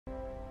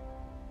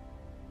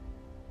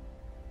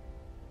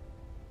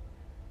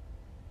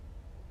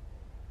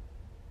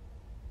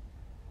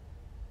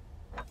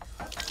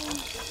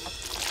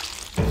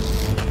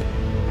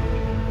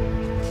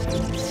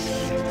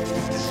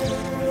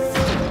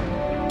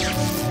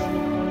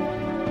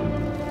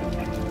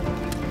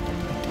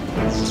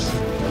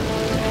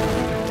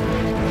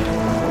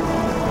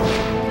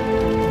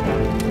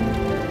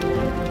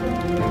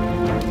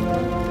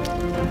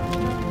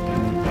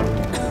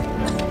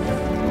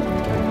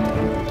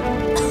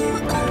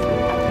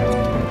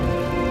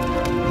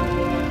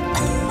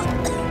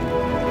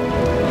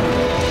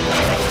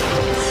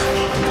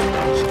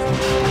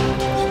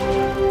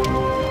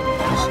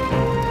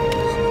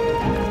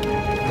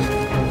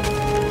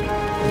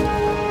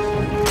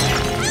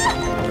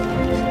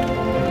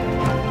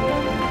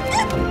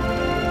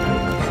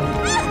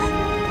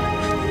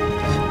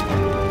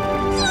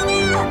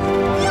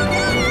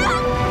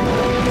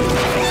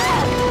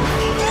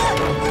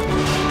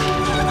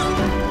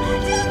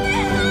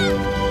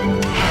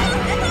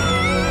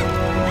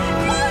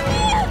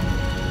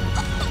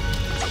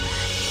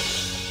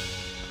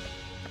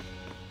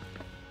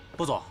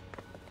包总，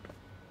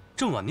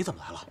这么晚你怎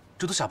么来了？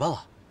这都下班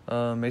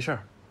了。没事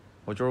儿，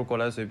我就是过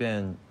来随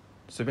便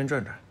转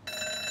转。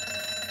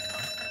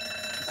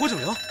郭景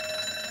玲，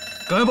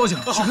赶快报警，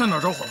去看哪儿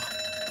着火了。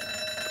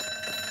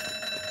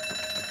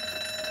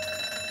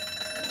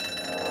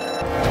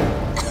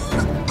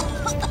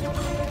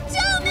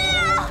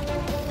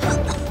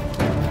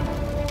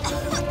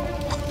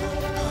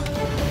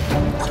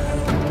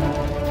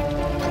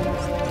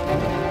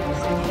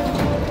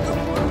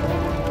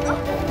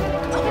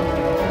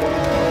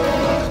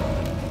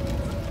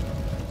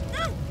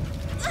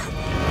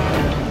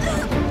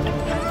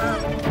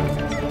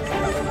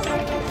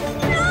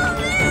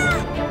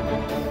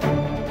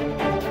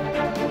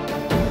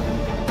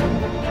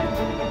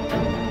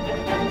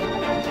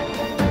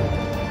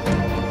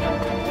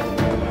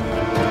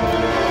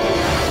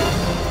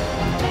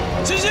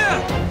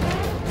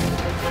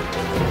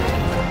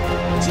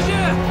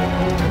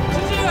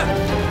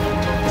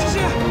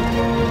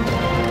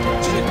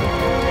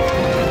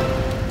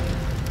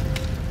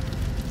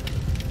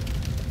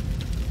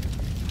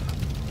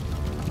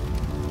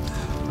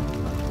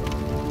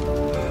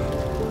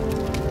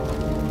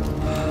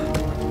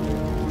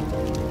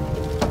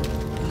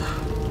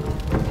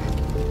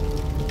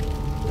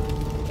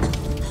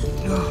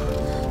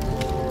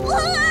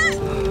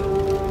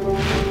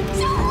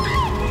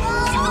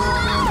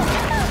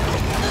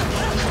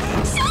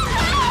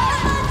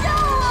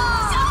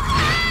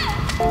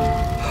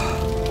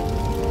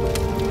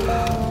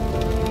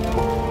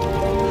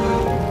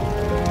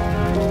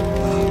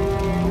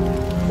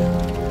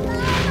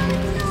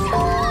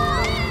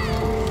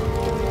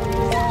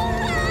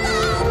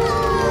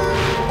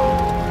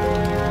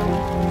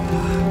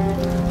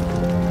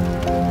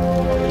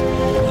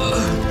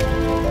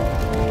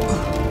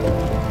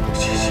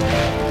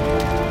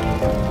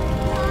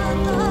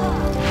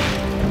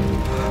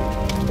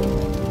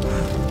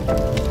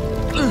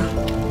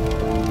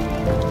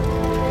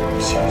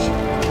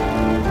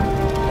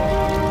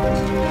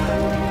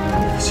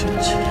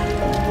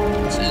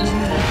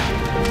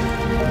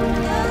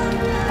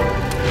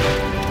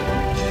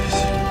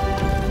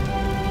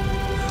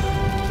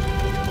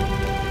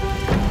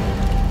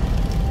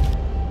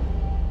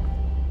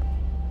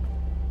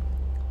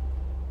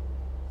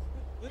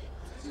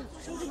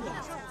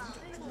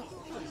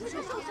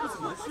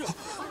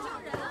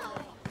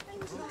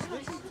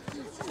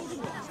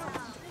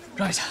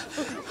 让一下，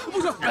不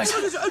是，让一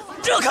下，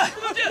让开，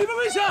里边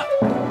危险！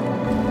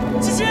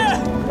七七，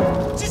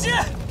七七，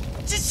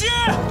七七，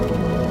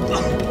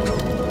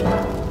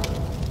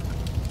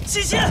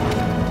七七。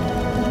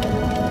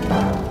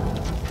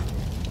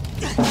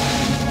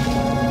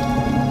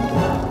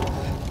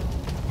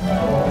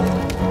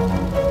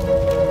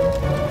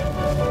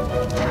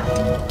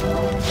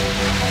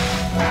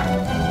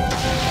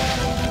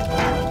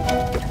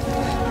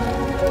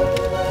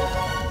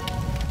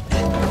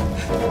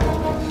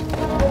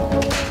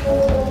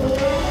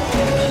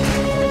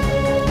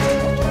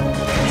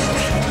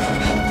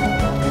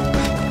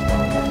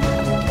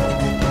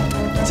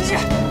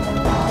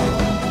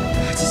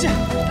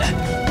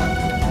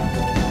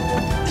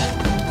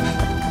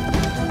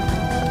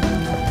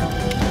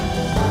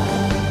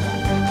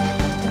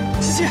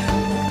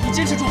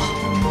 坚持住，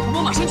我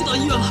们马上就到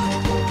医院了。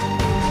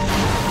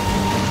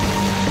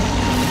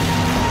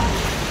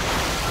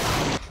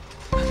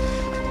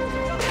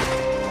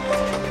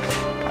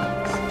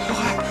博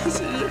海，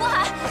博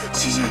海，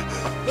琪琪，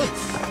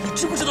你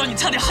知不知道你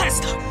差点害死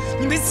他？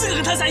你没资格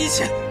跟他在一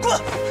起，滚！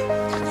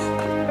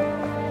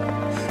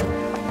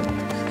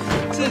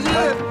琪琪，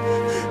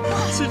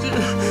琪琪，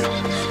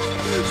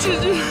琪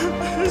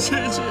琪，琪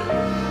琪。